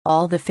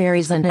All the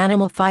fairies and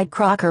animal fight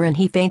Crocker and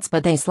he faints,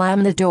 but they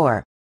slam the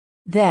door.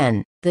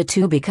 Then, the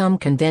two become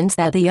convinced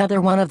that the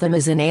other one of them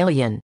is an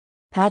alien.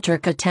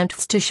 Patrick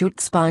attempts to shoot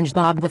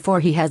SpongeBob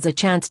before he has a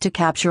chance to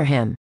capture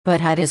him,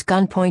 but had his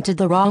gun pointed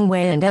the wrong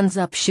way and ends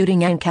up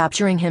shooting and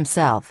capturing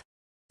himself.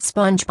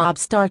 SpongeBob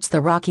starts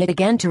the rocket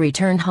again to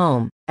return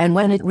home, and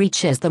when it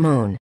reaches the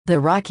moon, the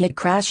rocket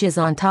crashes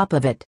on top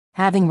of it,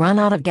 having run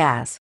out of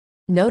gas.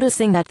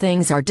 Noticing that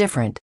things are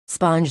different,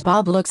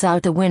 SpongeBob looks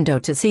out the window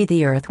to see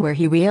the Earth, where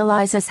he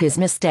realizes his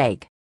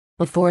mistake.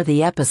 Before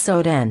the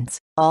episode ends,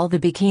 all the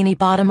Bikini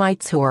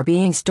Bottomites who are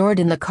being stored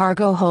in the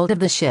cargo hold of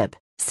the ship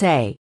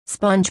say,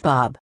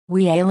 "SpongeBob,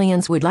 we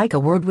aliens would like a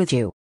word with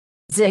you."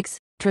 Zix,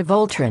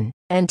 Travoltron,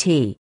 and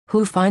T,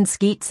 who finds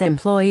Skeet's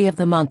Employee of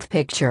the Month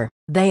picture,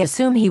 they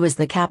assume he was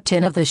the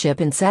captain of the ship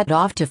and set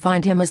off to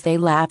find him as they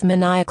laugh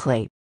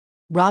maniacally.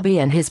 Robbie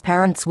and his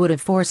parents would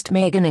have forced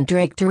Megan and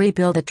Drake to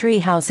rebuild a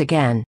treehouse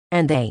again,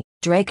 and they,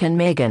 Drake and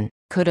Megan,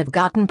 could have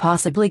gotten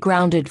possibly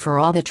grounded for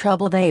all the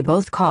trouble they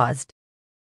both caused.